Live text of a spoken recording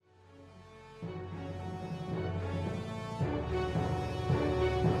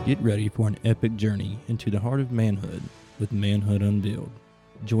Get ready for an epic journey into the heart of manhood with Manhood Unveiled.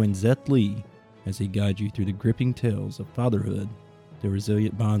 Join Zeth Lee as he guides you through the gripping tales of fatherhood, the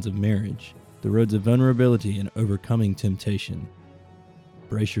resilient bonds of marriage, the roads of vulnerability, and overcoming temptation.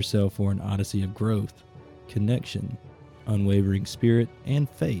 Brace yourself for an odyssey of growth, connection, unwavering spirit, and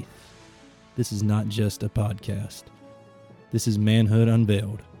faith. This is not just a podcast. This is Manhood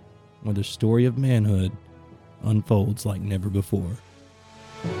Unveiled, where the story of manhood unfolds like never before.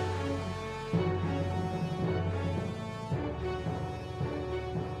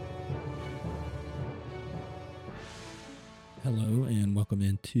 Hello and welcome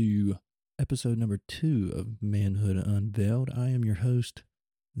into episode number 2 of Manhood Unveiled. I am your host,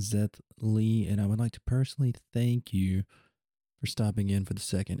 Zeth Lee, and I would like to personally thank you for stopping in for the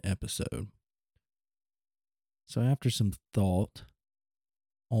second episode. So after some thought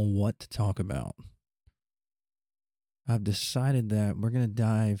on what to talk about, I've decided that we're going to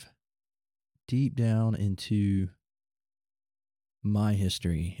dive deep down into my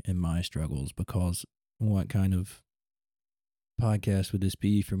history and my struggles, because what kind of podcast would this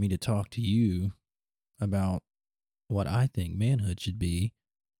be for me to talk to you about what I think manhood should be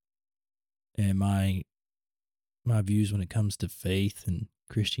and my views when it comes to faith and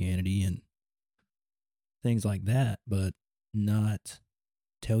Christianity and things like that, but not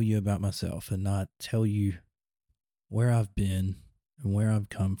tell you about myself and not tell you where I've been and where I've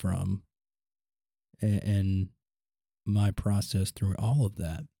come from and my process through all of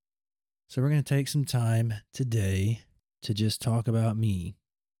that. So we're going to take some time today to just talk about me,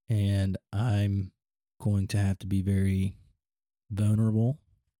 and I'm going to have to be very vulnerable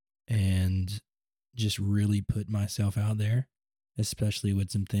and just really put myself out there, especially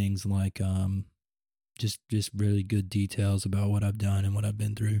with some things like just really good details about what I've done and what I've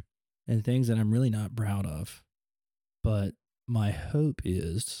been through and things that I'm really not proud of. But my hope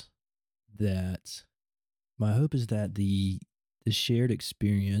is that the shared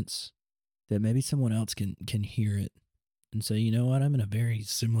experience, that maybe someone else can hear it and say, you know what, I'm in a very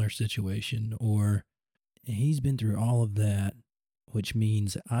similar situation, or he's been through all of that, which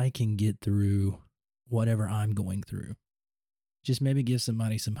means I can get through whatever I'm going through. Just maybe give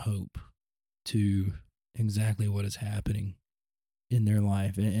somebody some hope to exactly what is happening in their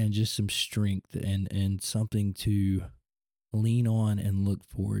life, and just some strength and something to lean on and look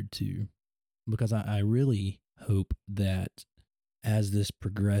forward to. Because I really hope that as this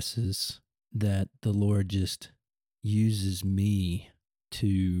progresses, that the Lord just uses me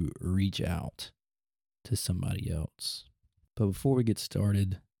to reach out to somebody else. But before we get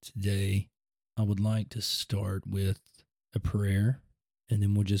started today, I would like to start with a prayer, and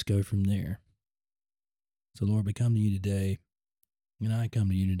then we'll just go from there. So Lord, we come to you today, and I come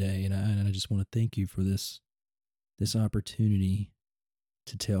to you today, and I just want to thank you for this opportunity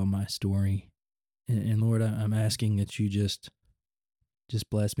to tell my story. And Lord, I'm asking that you just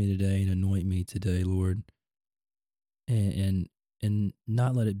bless me today and anoint me today, Lord. And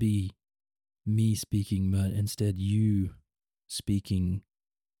not let it be me speaking, but instead you speaking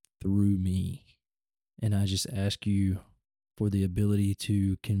through me. And I just ask you for the ability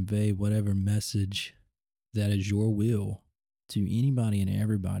to convey whatever message that is your will to anybody and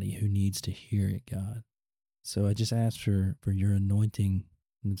everybody who needs to hear it, God. So I just ask for your anointing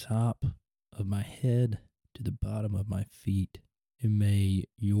from the top of my head to the bottom of my feet. And may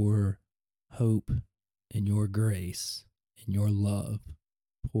your hope and your grace and your love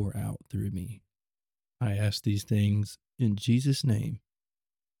pour out through me. I ask these things in Jesus' name.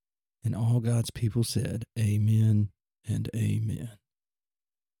 And all God's people said, amen and amen.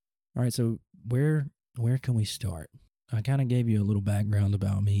 All right, so where can we start? I kind of gave you a little background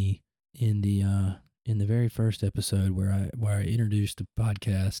about me in the very first episode where I introduced the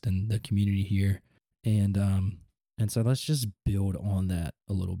podcast and the community here. And so let's just build on that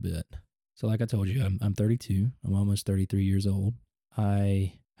a little bit. So like I told you, I'm 32. I'm almost 33 years old.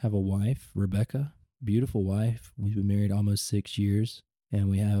 I have a wife, Rebecca, beautiful wife. We've been married almost 6 years, and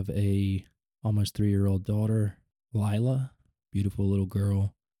we have a almost 3-year-old daughter, Lila, beautiful little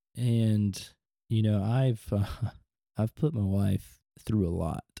girl. And you know, I've put my wife through a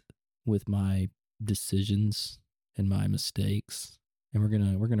lot with my decisions and my mistakes, and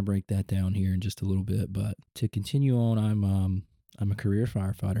we're gonna break that down here in just a little bit. But to continue on, I'm a career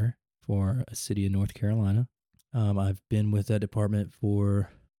firefighter for a city in North Carolina. I've been with that department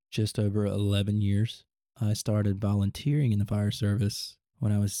for just over 11 years. I started volunteering in the fire service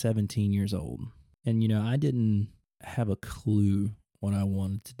when I was 17 years old. And, you know, I didn't have a clue what I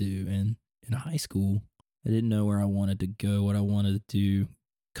wanted to do. And in high school, I didn't know where I wanted to go, what I wanted to do,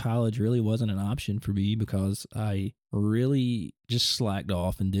 college really wasn't an option for me because I really just slacked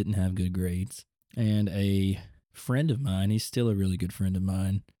off and didn't have good grades. And a friend of mine, he's still a really good friend of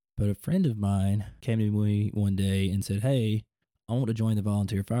mine, but a friend of mine came to me one day and said, "Hey, I want to join the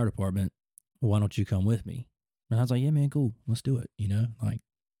volunteer fire department. Why don't you come with me?" And I was like, "Yeah, man, cool. Let's do it." Like,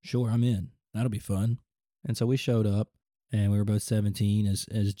 sure, I'm in. That'll be fun. And so we showed up, and we were both 17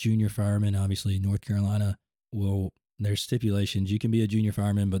 as junior firemen. Obviously, North Carolina, well, there's stipulations. You can be a junior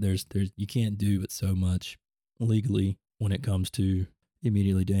fireman, but there's you can't do it so much legally when it comes to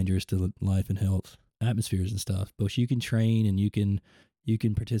immediately dangerous to life and health atmospheres and stuff. But you can train and you can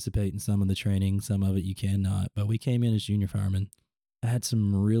participate in some of the training, some of it you cannot. But we came in as junior firemen. I had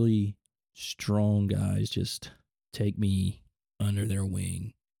some really strong guys just take me under their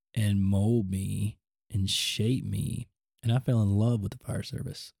wing and mold me and shape me. And I fell in love with the fire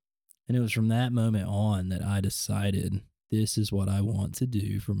service. And it was from that moment on that I decided this is what I want to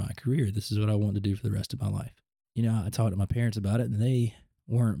do for my career. This is what I want to do for the rest of my life. I talked to my parents about it, and they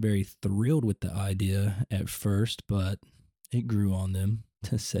weren't very thrilled with the idea at first, but it grew on them,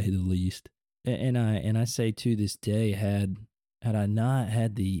 to say the least. And I say to this day, had I not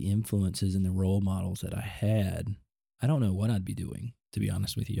had the influences and the role models that I had, I don't know what I'd be doing, to be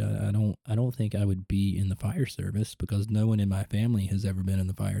honest with you. I don't think I would be in the fire service because no one in my family has ever been in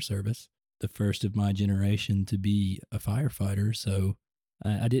the fire service. The first of my generation to be a firefighter, so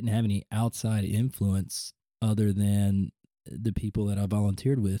I didn't have any outside influence other than the people that I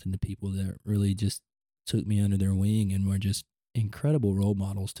volunteered with and the people that really just took me under their wing and were just incredible role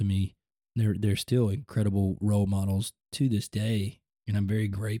models to me. They're still incredible role models to this day, and I'm very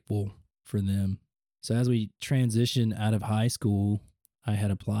grateful for them. So as we transitioned out of high school, I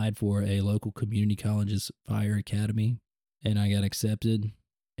had applied for a local community college's fire academy, and I got accepted,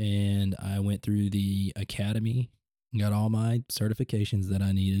 and I went through the academy, got all my certifications that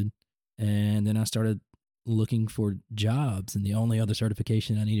I needed, and then I started looking for jobs, and the only other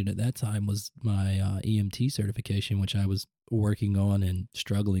certification I needed at that time was my EMT certification, which I was working on and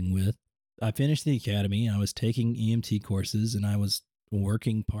struggling with. I finished the academy. I was taking EMT courses, and I was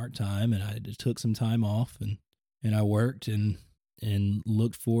working part-time, and I took some time off, and I worked and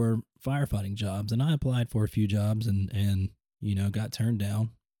looked for firefighting jobs, and I applied for a few jobs and got turned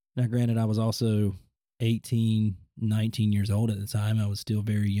down. Now, granted, I was also 18, 19 years old at the time. I was still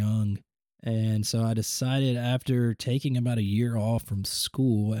very young. And so I decided after taking about a year off from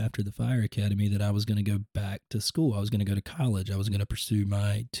school after the fire academy that I was going to go back to school. I was going to go to college. I was going to pursue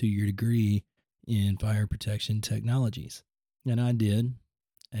my 2-year degree in fire protection technologies. And I did.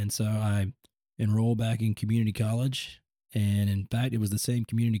 And so I enrolled back in community college. And in fact, it was the same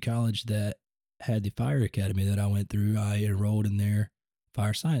community college that had the fire academy that I went through. I enrolled in their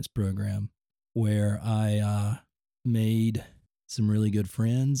fire science program where I made some really good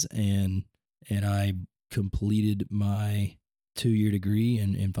friends and I completed my 2-year degree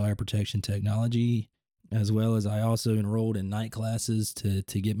in fire protection technology, as well as I also enrolled in night classes to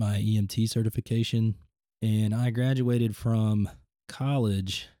get my EMT certification. And I graduated from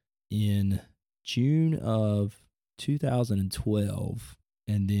college in June of 2012.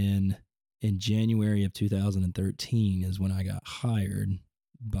 And then in January of 2013 is when I got hired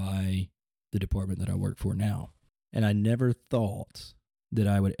by the department that I work for now. And I never thought that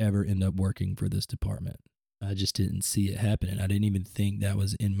I would ever end up working for this department. I just didn't see it happening. I didn't even think that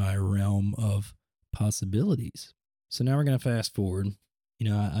was in my realm of possibilities. So now we're going to fast forward.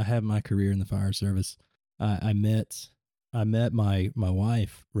 I have my career in the fire service. I met my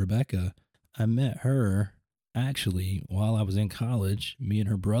wife, Rebecca. I met her actually while I was in college. Me and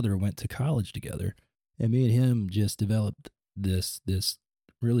her brother went to college together, and me and him just developed this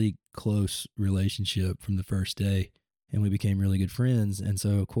really close relationship from the first day, and we became really good friends. And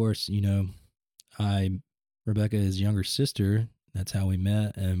so, of course, Rebecca is younger sister. That's how we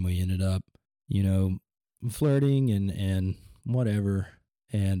met, and we ended up, flirting and whatever.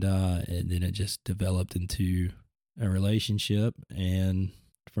 And then it just developed into a relationship. And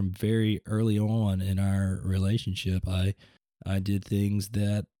from very early on in our relationship, I did things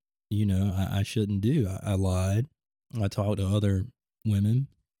that, I shouldn't do. I lied. I talked to other women.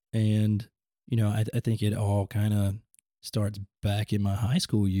 And, I think it all kind of starts back in my high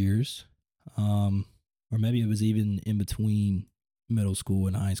school years. Or maybe it was even in between middle school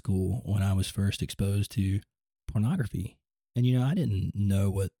and high school when I was first exposed to pornography. And, I didn't know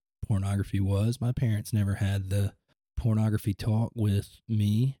what pornography was. My parents never had the pornography talk with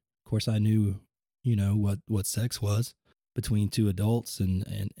me. Of course, I knew, what sex was between two adults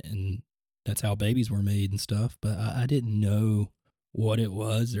and that's how babies were made and stuff. But I didn't know what it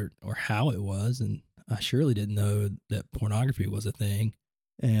was or how it was. And I surely didn't know that pornography was a thing.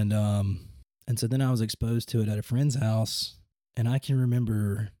 And so then I was exposed to it at a friend's house, and I can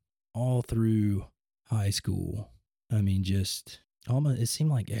remember all through high school. I mean, just almost it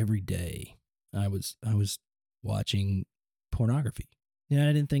seemed like every day I was watching pornography. Yeah,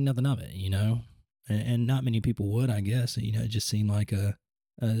 I didn't think nothing of it, and not many people would, I guess. It just seemed like a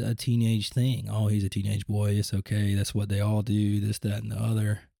teenage thing. Oh, he's a teenage boy. It's okay. That's what they all do. This, that, and the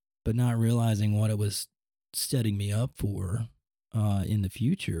other. But not realizing what it was setting me up for in the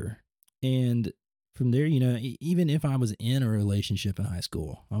future. And from there, even if I was in a relationship in high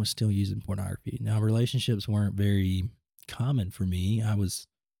school, I was still using pornography. Now, relationships weren't very common for me. I was,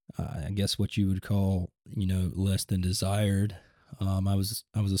 I guess, what you would call, less than desired. I was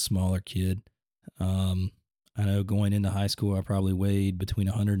a smaller kid. I know going into high school, I probably weighed between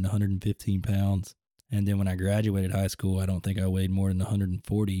 100 and 115 pounds. And then when I graduated high school, I don't think I weighed more than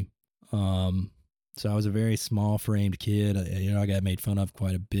 140. So I was a very small framed kid. I got made fun of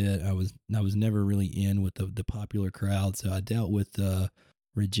quite a bit. I was never really in with the popular crowd. So I dealt with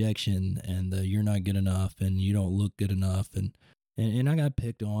rejection and you're not good enough and you don't look good enough. And I got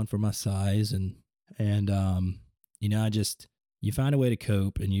picked on for my size and I just, you find a way to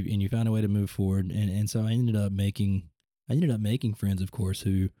cope and you find a way to move forward. And so I ended up making friends, of course,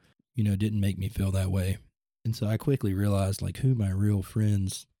 who, didn't make me feel that way. And so I quickly realized like who my real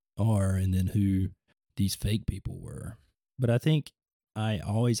friends are and then who these fake people were. But I think I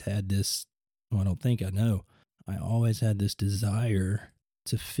always had this, well, I don't think I know, I always had this desire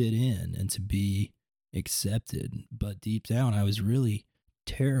to fit in and to be accepted. But deep down, I was really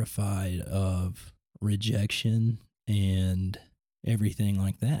terrified of rejection and everything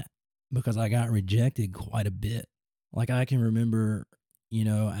like that because I got rejected quite a bit. Like I can remember,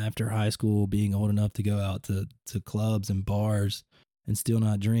 after high school being old enough to go out to clubs and bars and still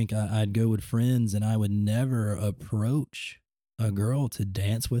not drink, I'd go with friends and I would never approach a girl to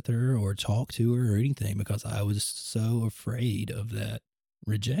dance with her or talk to her or anything because I was so afraid of that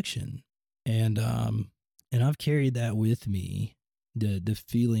rejection. And I've carried that with me, the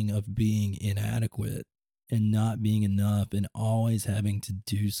feeling of being inadequate and not being enough and always having to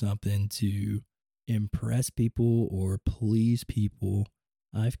do something to impress people or please people.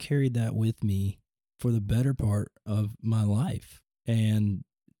 I've carried that with me for the better part of my life. And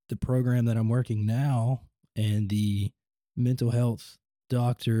the program that I'm working now and the mental health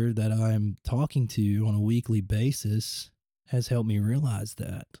doctor that I'm talking to on a weekly basis has helped me realize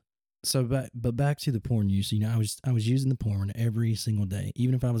that. So, but back to the porn use, I was using the porn every single day,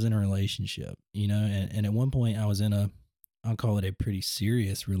 even if I was in a relationship, and at one point I was in I'll call it a pretty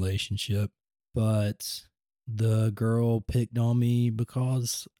serious relationship, but the girl picked on me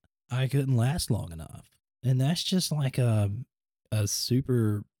because I couldn't last long enough. And that's just like a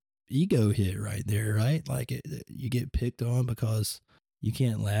super ego hit right there, right? Like you get picked on because you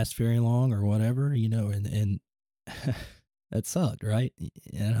can't last very long or whatever, and that sucked, right?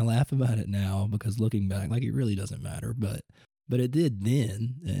 And I laugh about it now because looking back, like it really doesn't matter, but it did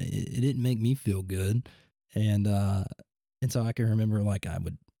then. It didn't make me feel good, and so I can remember like I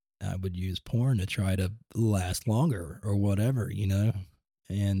would use porn to try to last longer or whatever,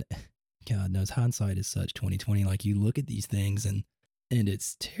 and God knows hindsight is such 2020. Like you look at these things and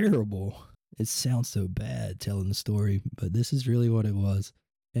it's terrible. It sounds so bad telling the story, but this is really what it was,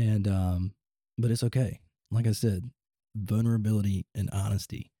 and but it's okay. Like I said, vulnerability and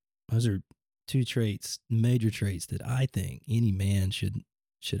honesty. Those are two traits, major traits that I think any man should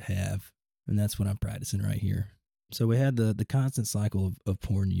have. And that's what I'm practicing right here. So we had the constant cycle of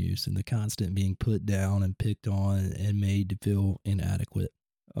porn use and the constant being put down and picked on and made to feel inadequate.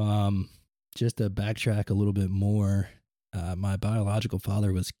 Just to backtrack a little bit more, my biological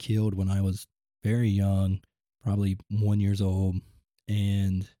father was killed when I was very young, probably 1 year old.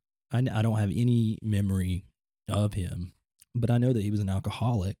 And I don't have any memory of him, but I know that he was an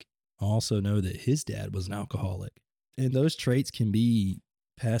alcoholic. I also know that his dad was an alcoholic, and those traits can be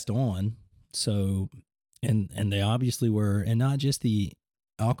passed on. So, and they obviously were, and not just the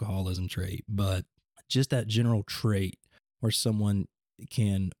alcoholism trait, but just that general trait where someone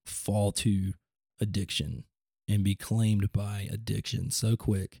can fall to addiction and be claimed by addiction so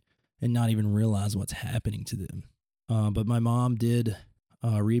quick and not even realize what's happening to them. But my mom did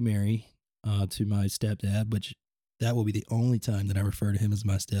remarry to my stepdad, which that will be the only time that I refer to him as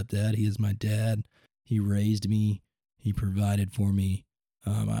my stepdad. He is my dad. He raised me. He provided for me.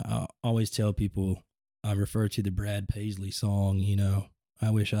 I always tell people, I refer to the Brad Paisley song, I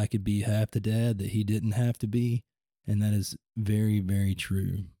wish I could be half the dad that he didn't have to be. And that is very, very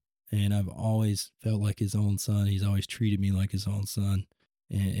true. And I've always felt like his own son. He's always treated me like his own son.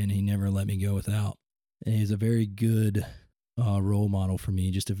 And he never let me go without. And he's a very good role model for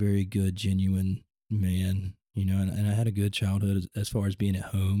me, just a very good, genuine man, and I had a good childhood as far as being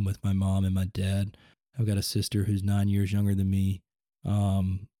at home with my mom and my dad. I've got a sister who's 9 years younger than me.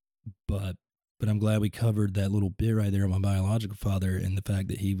 Um, but but I'm glad we covered that little bit right there on my biological father and the fact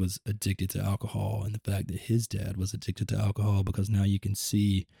that he was addicted to alcohol and the fact that his dad was addicted to alcohol, because now you can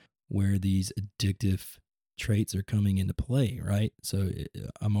see where these addictive traits are coming into play, right? So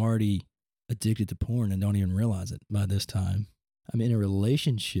I'm already addicted to porn and don't even realize it by this time. I'm in a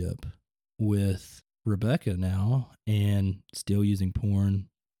relationship with Rebecca now and still using porn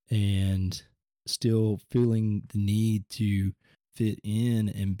and still feeling the need to fit in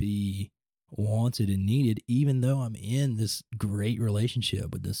and be wanted and needed, even though I'm in this great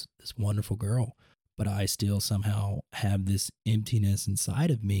relationship with this wonderful girl. But I still somehow have this emptiness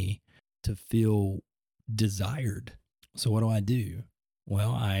inside of me to feel desired. So what do?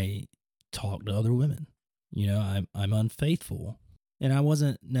 Well, I talk to other women. I'm unfaithful. And I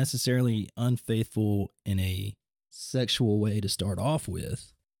wasn't necessarily unfaithful in a sexual way to start off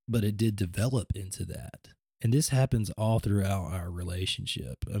with, but it did develop into that. And this happens all throughout our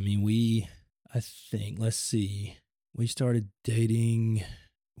relationship. I mean, let's see, we started dating.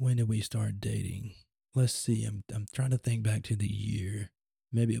 When did we start dating? Let's see, I'm trying to think back to the year.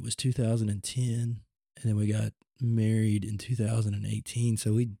 Maybe it was 2010, and then we got married in 2018.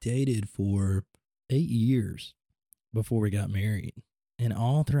 So we dated for 8 years before we got married. And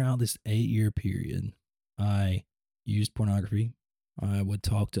all throughout this 8 year period, I used pornography. I would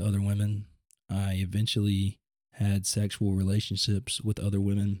talk to other women. I eventually had sexual relationships with other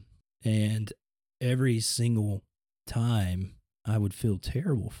women. And every single time I would feel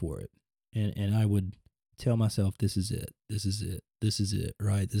terrible for it. And I would tell myself, this is it. This is it. This is it,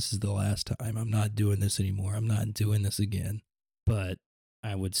 right? This is the last time. I'm not doing this anymore. I'm not doing this again. But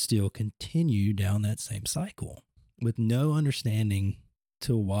I would still continue down that same cycle with no understanding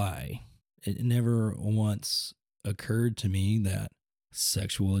to why. It never once occurred to me that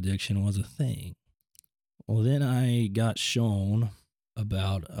sexual addiction was a thing. Well, then I got shown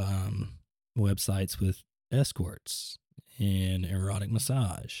about websites with escorts and erotic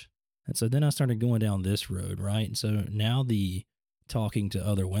massage. And so then I started going down this road, right? And so now the talking to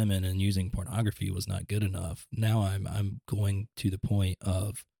other women and using pornography was not good enough. Now I'm going to the point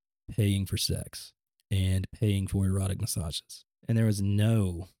of paying for sex and paying for erotic massages. And there was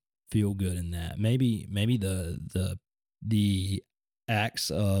no feel good in that. Maybe the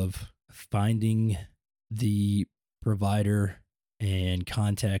acts of finding the provider and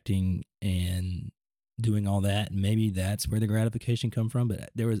contacting and doing all that, maybe that's where the gratification come from. But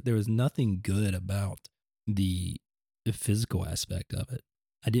there was nothing good about the physical aspect of it.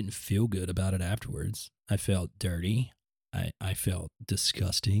 I didn't feel good about it afterwards. I felt dirty. I felt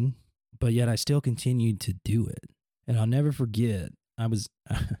disgusting, but yet I still continued to do it. And I'll never forget, I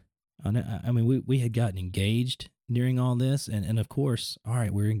mean, we had gotten engaged during all this. And of course, all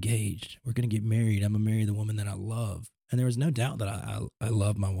right, we're engaged. We're going to get married. I'm going to marry the woman that I love. And there was no doubt that I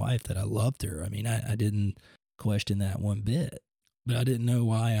loved my wife, that I loved her. I mean, I didn't question that one bit. But I didn't know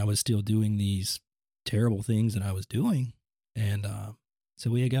why I was still doing these terrible things that I was doing. And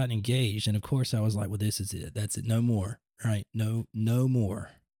so we had gotten engaged. And of course, I was like, well, this is it. That's it. No more. Right? No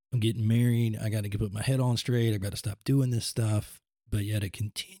more. I'm getting married. I got to put my head on straight. I got to stop doing this stuff. But yet it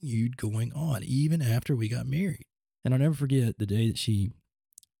continued going on even after we got married. And I'll never forget the day that she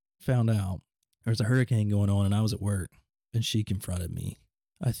found out there was a hurricane going on and I was at work and she confronted me.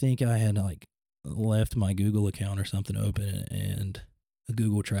 I think I had left my Google account or something open and the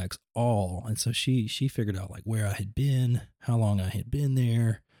Google tracks all. And so she figured out where I had been, how long I had been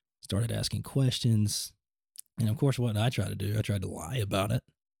there, started asking questions. And of course, what did I try to do? I tried to lie about it.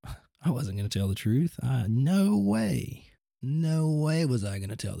 I wasn't going to tell the truth. No way was I going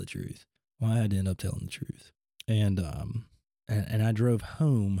to tell the truth. Well, I had to end up telling the truth. And I drove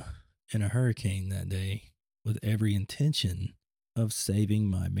home in a hurricane that day with every intention of saving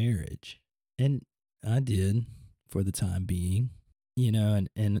my marriage. And I did for the time being,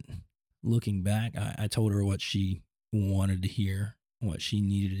 and looking back, I told her what she wanted to hear, what she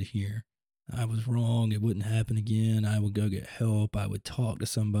needed to hear. I was wrong. It wouldn't happen again. I would go get help. I would talk to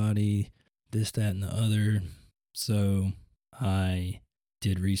somebody, this, that, and the other. So I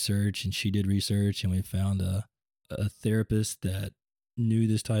did research and she did research and we found a therapist that knew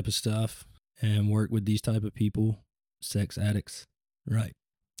this type of stuff and worked with these type of people, sex addicts, right?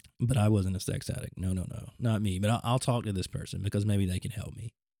 But I wasn't a sex addict. No, not me. But I'll talk to this person because maybe they can help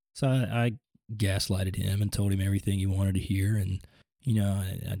me. So I gaslighted him and told him everything he wanted to hear. And,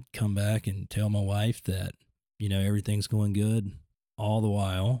 I'd come back and tell my wife that, everything's going good all the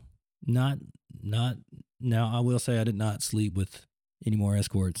while, not Now, I will say I did not sleep with any more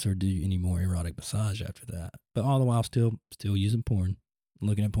escorts or do any more erotic massage after that. But all the while, still using porn,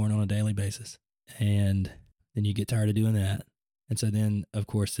 looking at porn on a daily basis. And then you get tired of doing that. And so then, of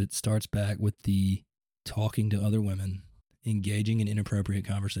course, it starts back with the talking to other women, engaging in inappropriate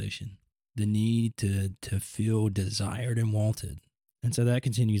conversation, the need to feel desired and wanted. And so that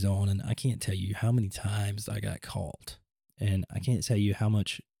continues on. And I can't tell you how many times I got caught. And I can't tell you how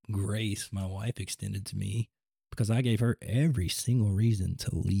much grace my wife extended to me because I gave her every single reason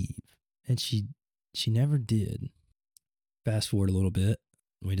to leave. And she never did. Fast forward a little bit.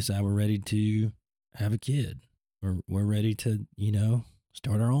 We decide we're ready to have a kid. We're ready to,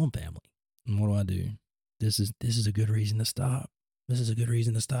 start our own family. And what do? This is a good reason to stop. This is a good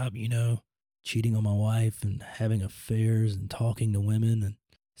reason to stop, cheating on my wife and having affairs and talking to women and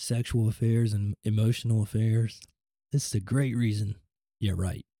sexual affairs and emotional affairs. This is a great reason. Yeah,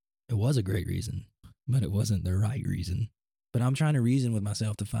 right. It was a great reason, but it wasn't the right reason. But I'm trying to reason with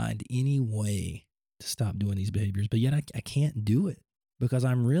myself to find any way to stop doing these behaviors, but yet I can't do it because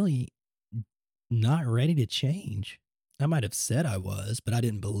I'm really not ready to change. I might have said I was, but I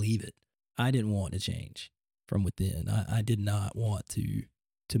didn't believe it. I didn't want to change from within. I did not want to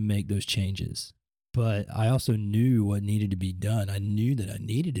make those changes. But I also knew what needed to be done. I knew that I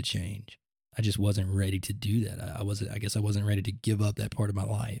needed to change. I just wasn't ready to do that. I guess I wasn't ready to give up that part of my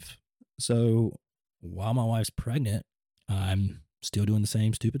life. So while my wife's pregnant, I'm still doing the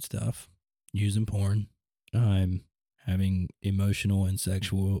same stupid stuff, using porn. I'm having emotional and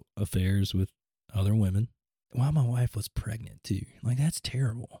sexual affairs with other women while my wife was pregnant too. Like, that's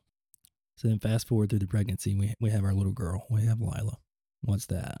terrible. So then fast forward through the pregnancy, we have our little girl. We have Lila. What's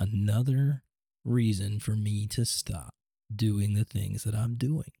that? Another reason for me to stop doing the things that I'm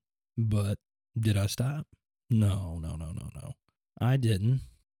doing. But did I stop? No. I didn't.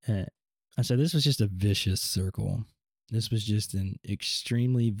 I said this was just a vicious circle. This was just an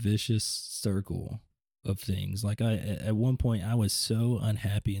extremely vicious circle of things. Like at one point, I was so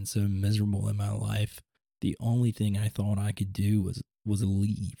unhappy and so miserable in my life. The only thing I thought I could do was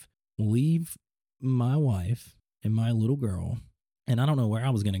leave my wife and my little girl. And I don't know where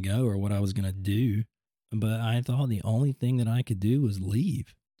I was going to go or what I was going to do, but I thought the only thing that I could do was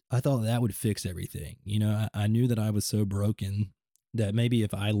leave. I thought that would fix everything. I knew that I was so broken that maybe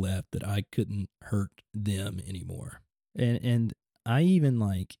if I left that I couldn't hurt them anymore. And I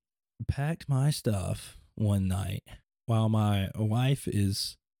even packed my stuff one night while my wife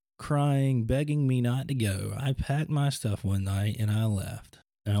is crying, begging me not to go. I packed my stuff one night and I left.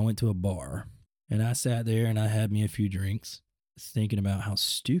 And I went to a bar and I sat there and I had me a few drinks thinking about how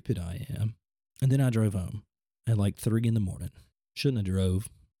stupid I am. And then I drove home at 3 a.m. Shouldn't have drove.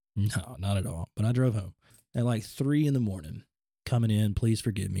 No, not at all. But I drove home at 3 a.m. Coming in, please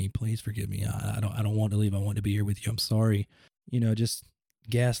forgive me. Please forgive me. I don't want to leave. I want to be here with you. I'm sorry. Just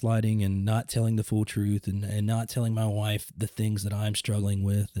gaslighting and not telling the full truth and not telling my wife the things that I'm struggling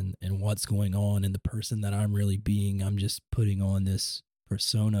with and what's going on and the person that I'm really being. I'm just putting on this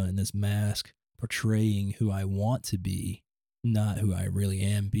persona and this mask portraying who I want to be, not who I really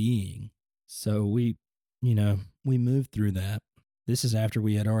am being. So we moved through that. This is after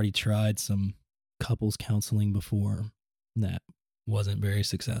we had already tried some couples counseling before. That wasn't very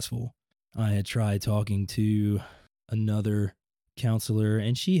successful. I had tried talking to another counselor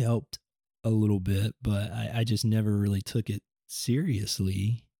and she helped a little bit, but I just never really took it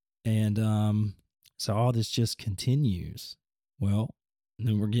seriously. And so all this just continues. Well,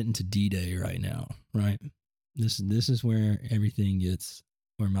 then we're getting to D-Day right now, right? This is where everything gets,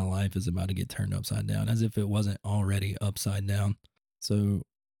 where my life is about to get turned upside down, as if it wasn't already upside down. So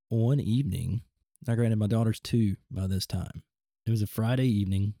one evening, now granted my daughter's 2 by this time. It was a Friday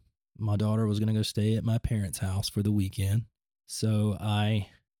evening. My daughter was going to go stay at my parents' house for the weekend. So I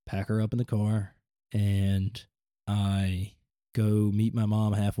pack her up in the car and I go meet my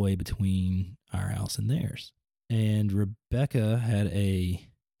mom halfway between our house and theirs. And Rebecca had a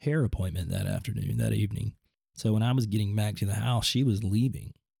hair appointment that evening. So when I was getting back to the house, she was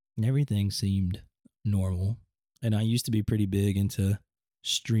leaving. And everything seemed normal. And I used to be pretty big into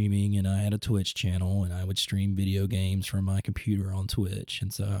streaming, and I had a Twitch channel, and I would stream video games from my computer on Twitch.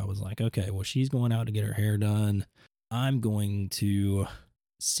 And so I was like, okay, well, she's going out to get her hair done. I'm going to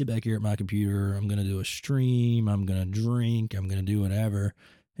sit back here at my computer. I'm going to do a stream. I'm going to drink. I'm going to do whatever.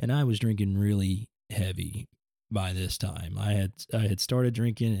 And I was drinking really heavy by this time. I had started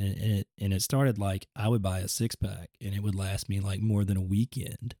drinking, and it started I would buy a 6-pack, and it would last me more than a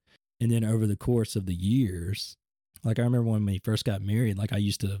weekend. And then over the course of the years, I remember when we first got married, I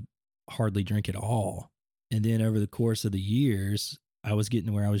used to hardly drink at all. And then over the course of the years, I was getting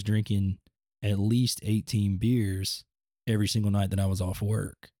to where I was drinking at least 18 beers every single night that I was off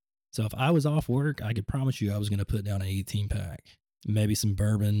work. So if I was off work, I could promise you I was going to put down an 18 pack, maybe some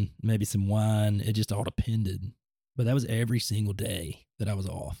bourbon, maybe some wine. It just all depended. But that was every single day that I was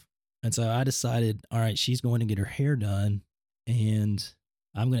off. And so I decided, all right, she's going to get her hair done, and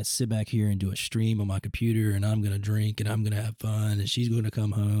I'm going to sit back here and do a stream on my computer, and I'm going to drink, and I'm going to have fun, and she's going to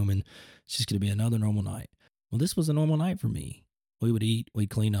come home, and it's just going to be another normal night. Well, this was a normal night for me. We would eat,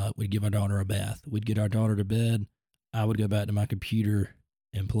 we'd clean up, we'd give our daughter a bath, we'd get our daughter to bed. I would go back to my computer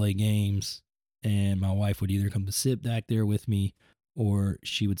and play games, and my wife would either come to sit back there with me or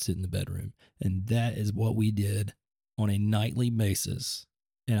she would sit in the bedroom. And that is what we did on a nightly basis.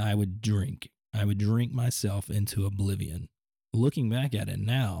 And I would drink. I would drink myself into oblivion. Looking back at it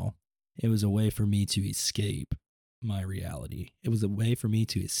now, it was a way for me to escape my reality. It was a way for me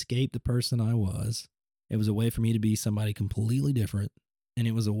to escape the person I was. It was a way for me to be somebody completely different. And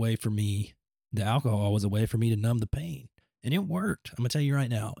it was a way for me, the alcohol was a way for me to numb the pain. And it worked. I'm going to tell you right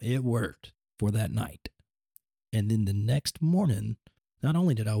now, it worked for that night. And then the next morning, not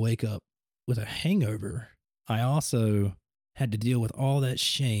only did I wake up with a hangover, I also had to deal with all that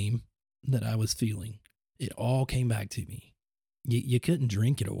shame that I was feeling. It all came back to me. You couldn't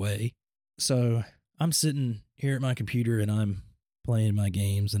drink it away. So I'm sitting here at my computer and I'm playing my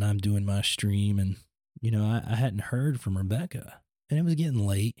games and I'm doing my stream. And, I hadn't heard from Rebecca, and it was getting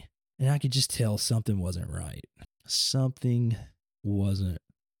late, and I could just tell something wasn't right. Something wasn't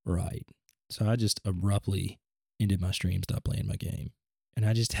right. So I just abruptly ended my stream, stopped playing my game. And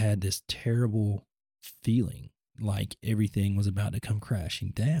I just had this terrible feeling like everything was about to come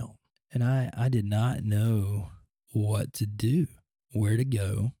crashing down. And I did not know what to do, where to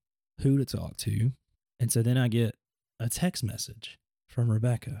go, who to talk to. And so then I get a text message from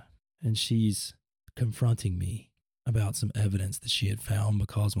Rebecca, and she's confronting me about some evidence that she had found,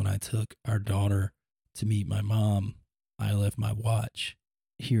 because when I took our daughter to meet my mom, I left my watch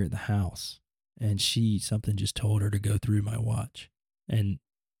here at the house, and something just told her to go through my watch, and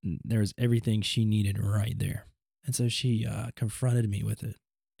there was everything she needed right there. And so she confronted me with it,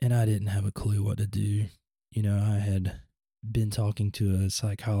 and I didn't have a clue what to do. I had been talking to a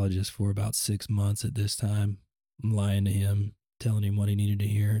psychologist for about 6 months at this time. I'm lying to him, telling him what he needed to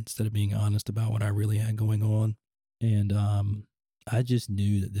hear instead of being honest about what I really had going on. And I just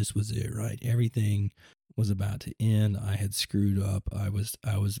knew that this was it, right? Everything was about to end. I had screwed up. I was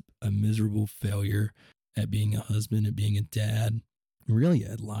a miserable failure at being a husband, at being a dad, really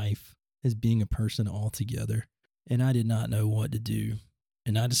at life, as being a person altogether. And I did not know what to do.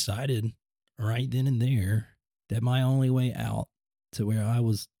 And I decided right then and there that my only way out to where I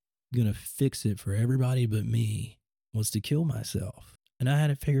was going to fix it for everybody but me was to kill myself. And I had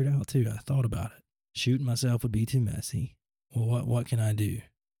it figured out too. I thought about it. Shooting myself would be too messy. Well, what can I do?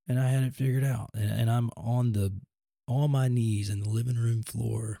 And I had it figured out. And I'm on my knees in the living room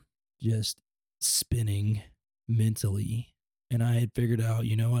floor, just spinning mentally. And I had figured out,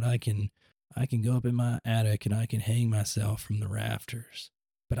 you know what, I can go up in my attic and I can hang myself from the rafters.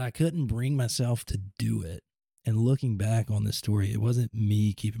 But I couldn't bring myself to do it. And looking back on this story, it wasn't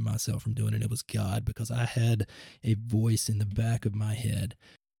me keeping myself from doing it. It was God, because I had a voice in the back of my head.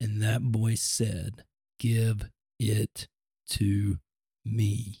 And that voice said, give it to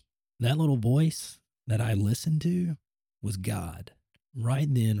me. That little voice that I listened to was God.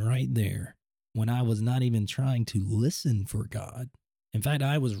 Right then, right there, when I was not even trying to listen for God. In fact,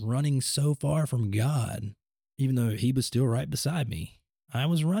 I was running so far from God, even though he was still right beside me. I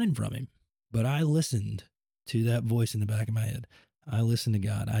was running from him. But I listened to that voice in the back of my head. I listened to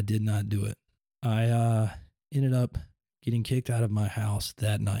God. I did not do it. I ended up getting kicked out of my house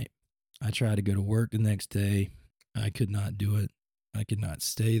that night. I tried to go to work the next day. I could not do it. I could not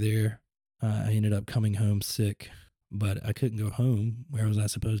stay there. I ended up coming home sick, but I couldn't go home. Where was I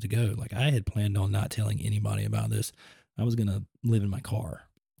supposed to go? Like, I had planned on not telling anybody about this. I was going to live in my car.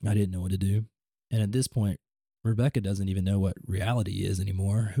 I didn't know what to do. And at this point, Rebecca doesn't even know what reality is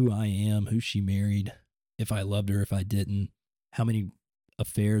anymore, who I am, who she married, if I loved her, if I didn't, how many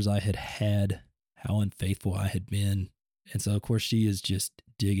affairs I had had, how unfaithful I had been. And so, of course, she is just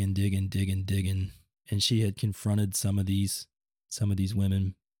digging. And she had confronted some of these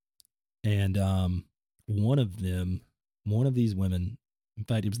women. And one of these women, in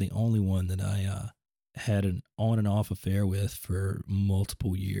fact, it was the only one that I had an on and off affair with for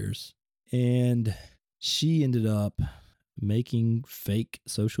multiple years. And she ended up making fake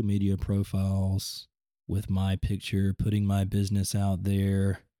social media profiles with my picture, putting my business out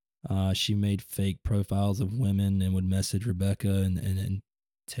there. She made fake profiles of women and would message Rebecca and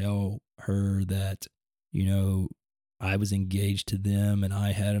tell her that, I was engaged to them and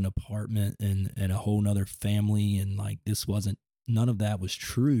I had an apartment and a whole nother family. And like, none of that was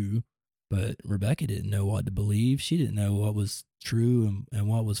true. But Rebecca didn't know what to believe. She didn't know what was true and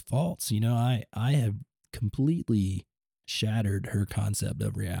what was false. I have completely shattered her concept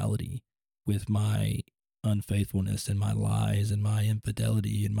of reality with my unfaithfulness and my lies and my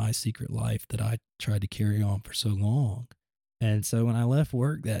infidelity and my secret life that I tried to carry on for so long. And so when I left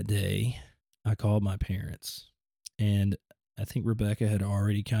work that day, I called my parents. And I think Rebecca had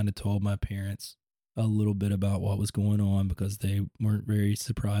already kind of told my parents a little bit about what was going on because they weren't very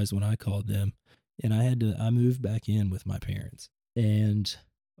surprised when I called them. And I moved back in with my parents. And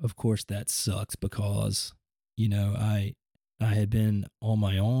of course that sucks because, I had been on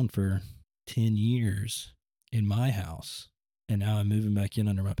my own for 10 years in my house. And now I'm moving back in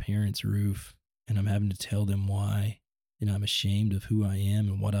under my parents' roof and I'm having to tell them why. And I'm ashamed of who I am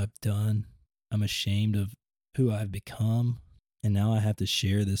and what I've done. I'm ashamed of who I've become. And now I have to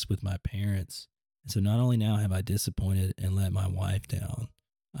share this with my parents. And so not only now have I disappointed and let my wife down,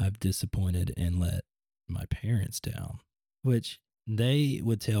 I've disappointed and let my parents down, which they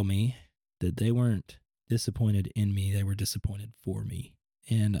would tell me that they weren't disappointed in me. They were disappointed for me.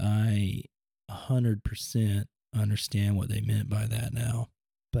 And I 100% understand what they meant by that now.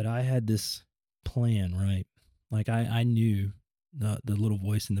 But I had this plan, right? Like I knew the little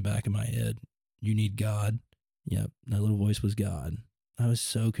voice in the back of my head, you need God. Yep, that little voice was God. I was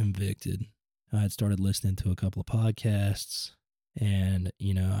so convicted. I had started listening to a couple of podcasts and,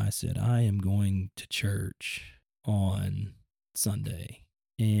 I said, I am going to church on Sunday.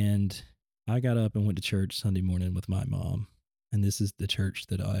 And I got up and went to church Sunday morning with my mom. And this is the church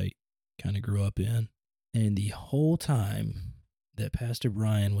that I kind of grew up in. And the whole time that Pastor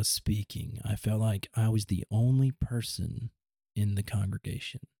Brian was speaking, I felt like I was the only person in the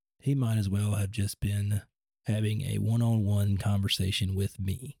congregation. He might as well have just been having a one-on-one conversation with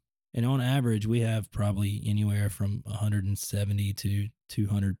me. And on average, we have probably anywhere from 170 to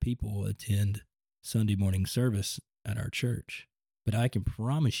 200 people attend Sunday morning service at our church. But I can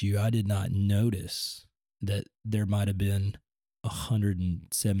promise you, I did not notice that there might have been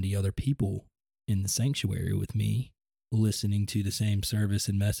 170 other people in the sanctuary with me listening to the same service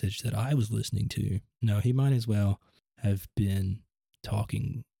and message that I was listening to. No, he might as well have been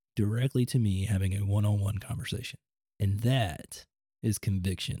talking directly to me, having a one-on-one conversation. And that is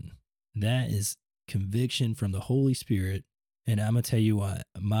conviction. That is conviction from the Holy Spirit. And I'm going to tell you what,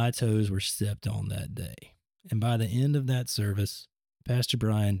 my toes were stepped on that day. And by the end of that service, Pastor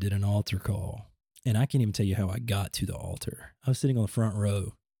Brian did an altar call. And I can't even tell you how I got to the altar. I was sitting on the front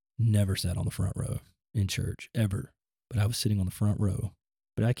row. Never sat on the front row in church, ever. But I was sitting on the front row.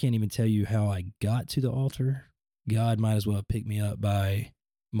 But I can't even tell you how I got to the altar. God might as well have picked me up by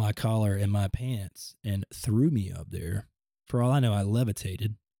my collar and my pants and threw me up there. For all I know, I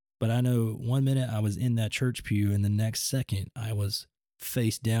levitated. But I know 1 minute I was in that church pew and the next second I was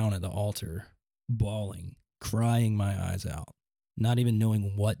face down at the altar, bawling, crying my eyes out, not even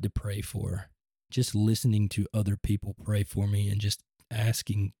knowing what to pray for, just listening to other people pray for me and just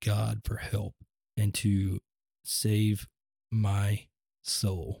asking God for help and to save my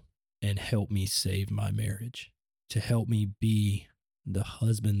soul and help me save my marriage, to help me be the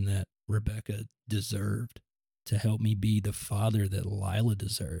husband that Rebecca deserved, to help me be the father that Lila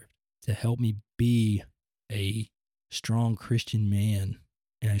deserved, to help me be a strong Christian man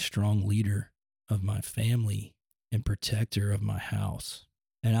and a strong leader of my family and protector of my house.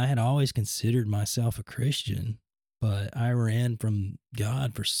 And I had always considered myself a Christian, but I ran from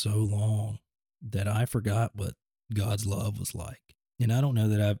God for so long that I forgot what God's love was like. And I don't know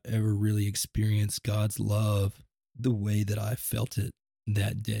that I've ever really experienced God's love the way that I felt it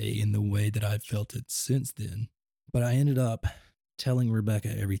that day and the way that I've felt it since then. But I ended up telling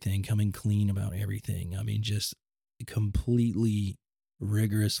Rebecca everything, coming clean about everything. I mean, just completely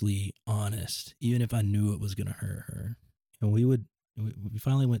rigorously honest, even if I knew it was going to hurt her. And we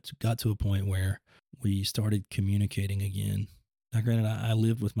finally got to a point where we started communicating again. Now, granted, I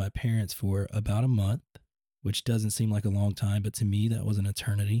lived with my parents for about a month, which doesn't seem like a long time, but to me, that was an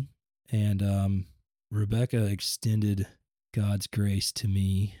eternity. And Rebecca extended God's grace to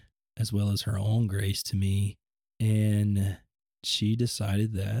me as well as her own grace to me. And she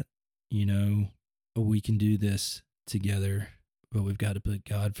decided that, we can do this together, but we've got to put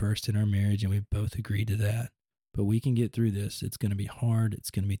God first in our marriage. And we've both agreed to that. But we can get through this. It's going to be hard. It's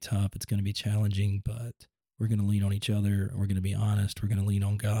going to be tough. It's going to be challenging, but we're going to lean on each other. We're going to be honest. We're going to lean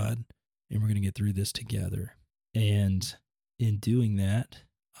on God, and we're going to get through this together. And in doing that,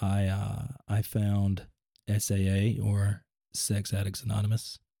 I found SAA, or Sex Addicts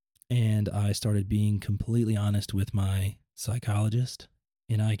Anonymous, And I started being completely honest with my psychologist.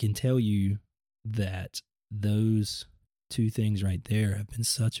 And I can tell you that those two things right there have been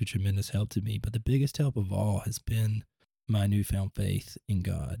such a tremendous help to me. But the biggest help of all has been my newfound faith in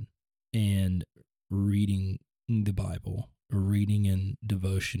God and reading the Bible, reading in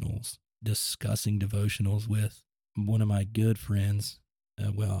devotionals, discussing devotionals with one of my good friends.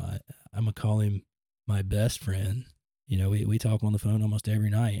 I'm going to call him my best friend. You know, we talk on the phone almost every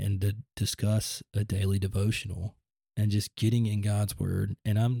night and to discuss a daily devotional and just getting in God's word.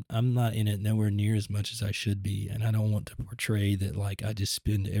 And I'm not in it nowhere near as much as I should be. And I don't want to portray that like I just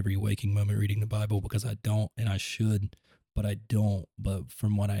spend every waking moment reading the Bible, because I don't, and I should, but I don't. But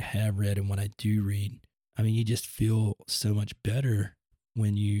from what I have read and what I do read, I mean, you just feel so much better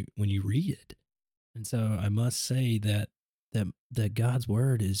when you read it. And so I must say that God's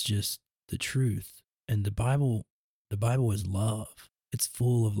word is just the truth. And the Bible is love. It's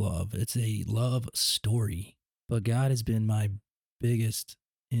full of love. It's a love story. But God has been my biggest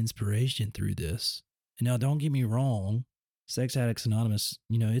inspiration through this. And now don't get me wrong, Sex Addicts Anonymous,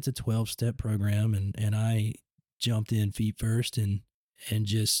 you know, it's a 12-step program, and I jumped in feet first and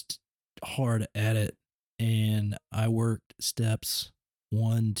just hard at it. And I worked steps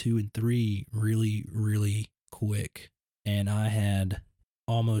 1, 2, and 3 really, really quick. And I had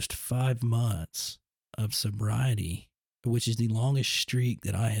almost 5 months of sobriety, which is the longest streak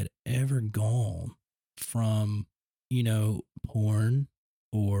that I had ever gone from, you know, porn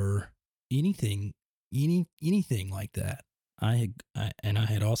or anything like that. I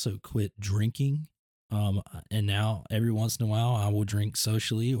had also quit drinking. And now every once in a while I will drink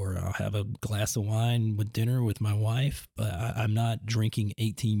socially, or I'll have a glass of wine with dinner with my wife, but I'm not drinking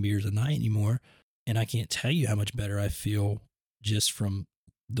 18 beers a night anymore. And I can't tell you how much better I feel just from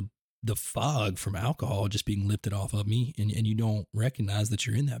the fog from alcohol just being lifted off of me. And you don't recognize that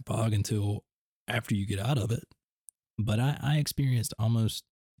you're in that fog until after you get out of it. But I experienced almost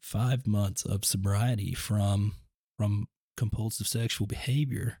 5 months of sobriety from compulsive sexual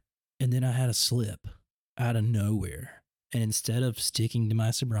behavior. And then I had a slip out of nowhere. And instead of sticking to my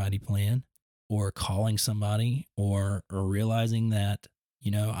sobriety plan or calling somebody or realizing that,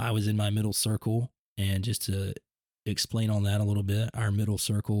 you know, I was in my middle circle, and just to explain on that a little bit, our middle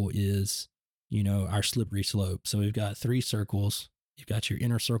circle is, you know, our slippery slope. So we've got 3 circles. You've got your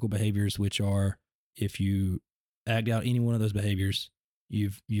inner circle behaviors, which are, if you act out any one of those behaviors,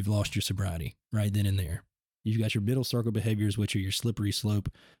 you've lost your sobriety right then and there. You've got your middle circle behaviors, which are your slippery slope.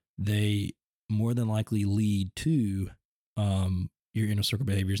 They more than likely lead to your inner circle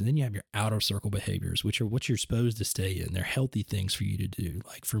behaviors. And then you have your outer circle behaviors, which are what you're supposed to stay in. They're healthy things for you to do.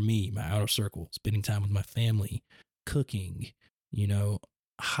 Like for me, my outer circle, spending time with my family, cooking, you know,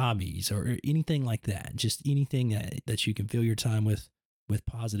 hobbies, or anything like that. Just anything that you can fill your time with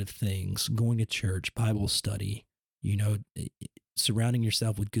positive things, going to church, Bible study, you know, surrounding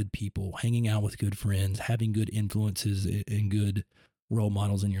yourself with good people, hanging out with good friends, having good influences and good role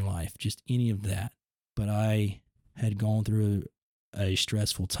models in your life, just any of that. But I had gone through a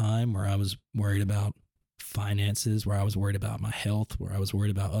stressful time where I was worried about finances, where I was worried about my health, where I was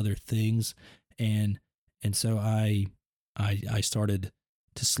worried about other things. And so I started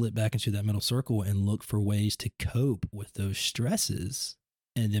to slip back into that middle circle and look for ways to cope with those stresses.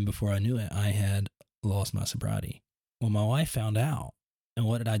 And then before I knew it, I had lost my sobriety. Well, my wife found out. And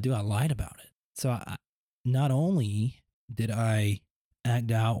what did I do? I lied about it. So not only did I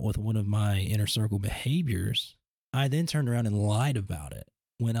act out with one of my inner circle behaviors, I then turned around and lied about it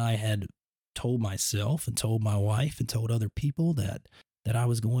when I had told myself and told my wife and told other people that I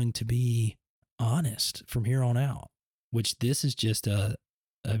was going to be honest from here on out, which this is just a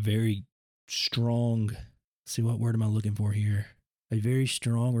very strong, see, what word am I looking for here? A very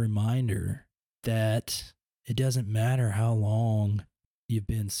strong reminder that it doesn't matter how long you've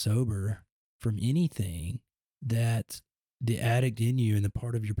been sober from anything, that the addict in you and the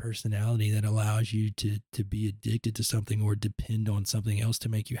part of your personality that allows you to be addicted to something or depend on something else to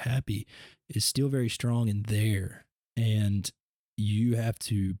make you happy is still very strong in there. And you have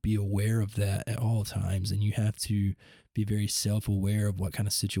to be aware of that at all times. And you have to be very self-aware of what kind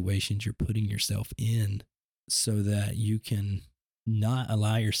of situations you're putting yourself in, so that you can not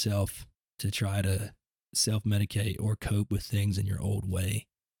allow yourself to try to self-medicate or cope with things in your old way.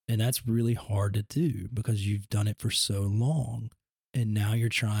 And that's really hard to do because you've done it for so long. And now you're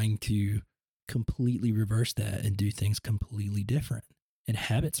trying to completely reverse that and do things completely different. And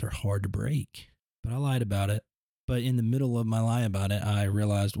habits are hard to break. But I lied about it. But in the middle of my lie about it, I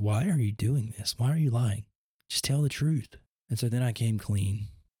realized, why are you doing this? Why are you lying? Just tell the truth. And so then I came clean.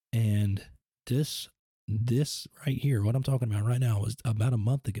 And this this right here, what I'm talking about right now, was about a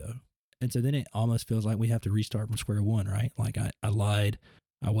month ago. And so then it almost feels like we have to restart from square one, right? Like I lied,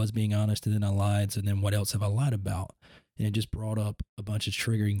 I was being honest, and then I lied. So then what else have I lied about? And it just brought up a bunch of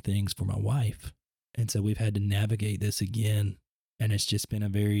triggering things for my wife. And so we've had to navigate this again. And it's just been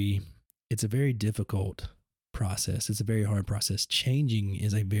it's a very difficult process. It's a very hard process. Changing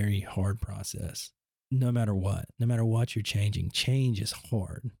is a very hard process. No matter what you're changing, change is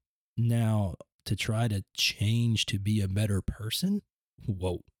hard. Now, to try to change to be a better person,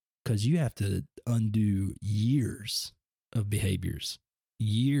 whoa, because you have to undo years of behaviors,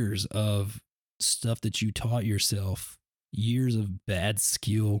 years of stuff that you taught yourself, years of bad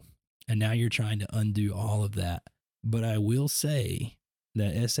skill, and now you're trying to undo all of that. But I will say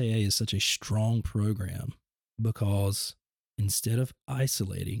that SAA is such a strong program because instead of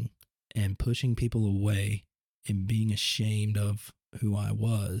isolating and pushing people away and being ashamed of who I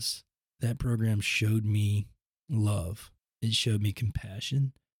was, that program showed me love. It showed me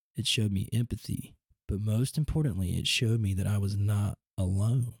compassion. It showed me empathy. But most importantly, it showed me that I was not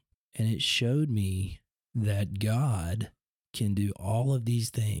alone. And it showed me that God can do all of these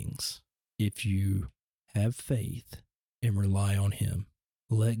things if you have faith and rely on Him.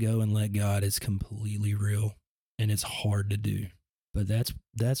 Let go and let God is completely real, and it's hard to do. But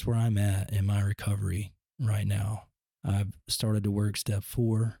that's where I'm at in my recovery right now. I've started to work step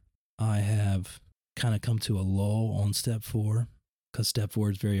 4. I have kind of come to a lull on step 4 because step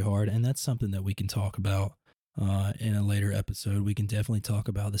 4 is very hard. And that's something that we can talk about in a later episode. We can definitely talk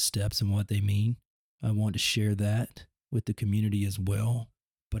about the steps and what they mean. I want to share that with the community as well.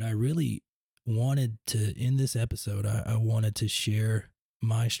 But I really wanted to, in this episode, I wanted to share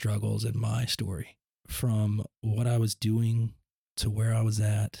my struggles and my story from what I was doing to where I was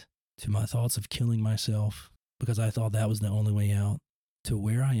at, to my thoughts of killing myself because I thought that was the only way out, to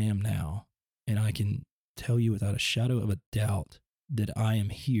where I am now. And I can tell you without a shadow of a doubt that I am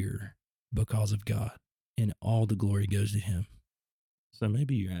here because of God, and all the glory goes to Him. So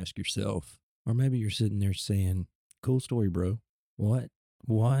maybe you ask yourself, or maybe you're sitting there saying, cool story, bro. What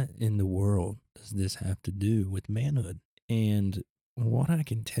in the world does this have to do with manhood? And what I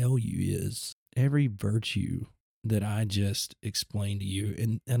can tell you is every virtue that I just explained to you,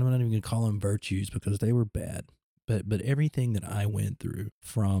 and I'm not even going to call them virtues because they were bad, but everything that I went through,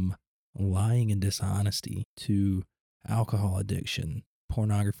 from lying and dishonesty to alcohol addiction,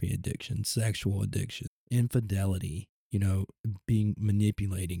 pornography addiction, sexual addiction, infidelity, being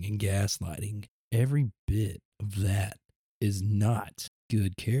manipulating and gaslighting, every bit of that is not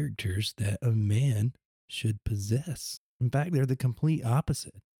good characters that a man should possess. In fact, they're the complete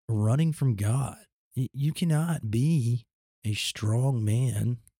opposite. Running from God. You cannot be a strong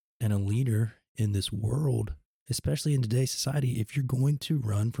man and a leader in this world, especially in today's society, if you're going to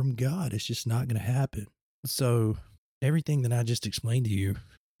run from God. It's just not going to happen. So everything that I just explained to you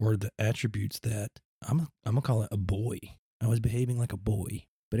were the attributes that I'm going to call it a boy. I was behaving like a boy.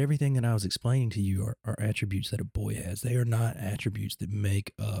 But everything that I was explaining to you are attributes that a boy has. They are not attributes that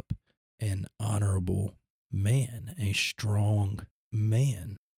make up an honorable man, a strong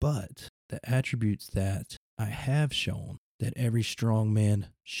man. But the attributes that I have shown that every strong man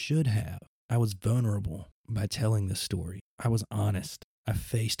should have. I was vulnerable by telling this story. I was honest. I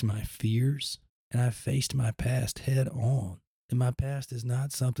faced my fears and I faced my past head on. And my past is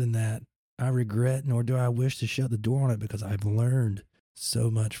not something that I regret, nor do I wish to shut the door on it, because I've learned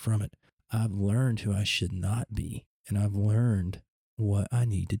so much from it. I've learned who I should not be, and I've learned what I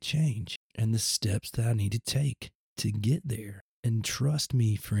need to change and the steps that I need to take to get there. And trust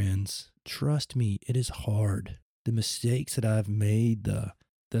me, friends, trust me, it is hard. The mistakes that I've made,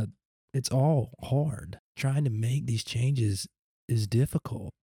 it's all hard. Trying to make these changes is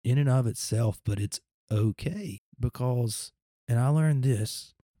difficult in and of itself, but it's okay because, and I learned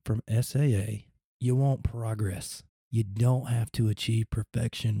this from SAA, you want progress. You don't have to achieve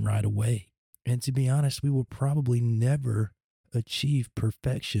perfection right away. And to be honest, we will probably never achieve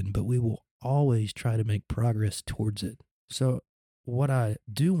perfection, but we will always try to make progress towards it. So what I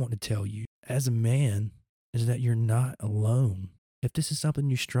do want to tell you as a man is that you're not alone. If this is something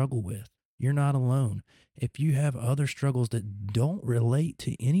you struggle with, you're not alone. If you have other struggles that don't relate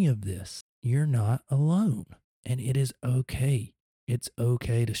to any of this, you're not alone. And it is okay. It's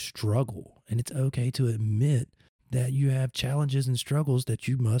okay to struggle, and it's okay to admit that you have challenges and struggles that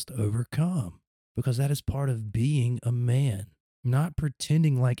you must overcome, because that is part of being a man. Not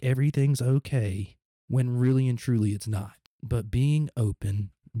pretending like everything's okay when really and truly it's not, but being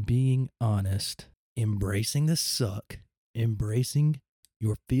open, being honest, embracing the suck, embracing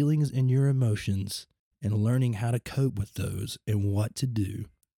your feelings and your emotions, and learning how to cope with those and what to do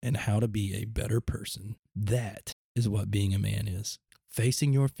and how to be a better person. That is what being a man is.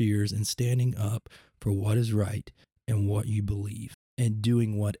 Facing your fears and standing up for what is right and what you believe, and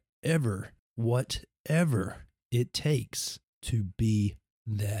doing whatever it takes to be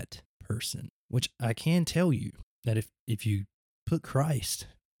that person. Which I can tell you that if you put Christ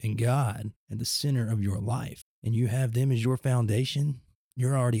and God at the center of your life and you have them as your foundation,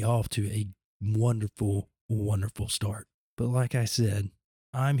 you're already off to a wonderful, wonderful start. But like I said,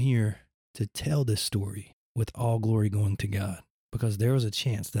 I'm here to tell this story with all glory going to God, because there was a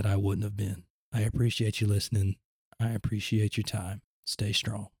chance that I wouldn't have been. I appreciate you listening. I appreciate your time. Stay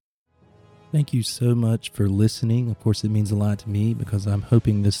strong. Thank you so much for listening. Of course, it means a lot to me because I'm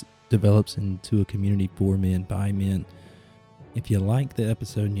hoping this develops into a community for men, by men. If you like the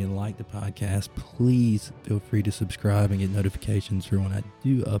episode and you like the podcast, please feel free to subscribe and get notifications for when I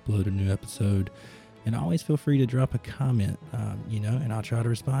do upload a new episode. And always feel free to drop a comment, and I'll try to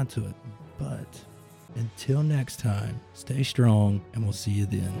respond to it. But until next time, stay strong, and we'll see you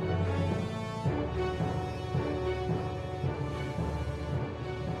then.